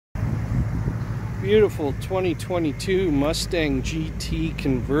Beautiful 2022 Mustang GT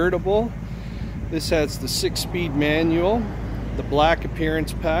convertible. This has the 6-speed manual, the black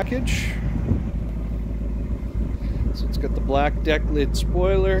appearance package. So it's got the black deck lid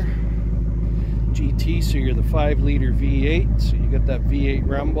spoiler, GT, so you're the 5-liter V8, so you got that V8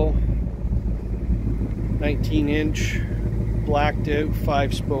 rumble. 19-inch blacked out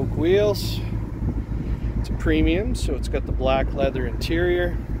 5-spoke wheels. It's a premium, so it's got the black leather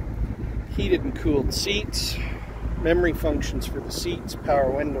interior, heated and cooled seats, memory functions for the seats,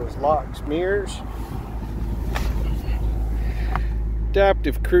 power windows, locks, mirrors,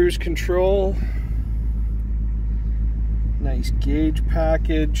 adaptive cruise control, nice gauge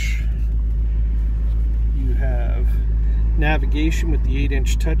package. You have navigation with the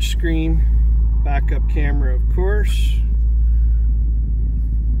 8-inch touchscreen, backup camera of course,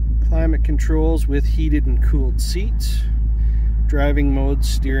 climate controls with heated and cooled seats, driving modes,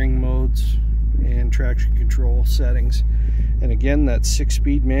 steering modes, and traction control settings. And again, that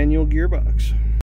 6-speed manual gearbox.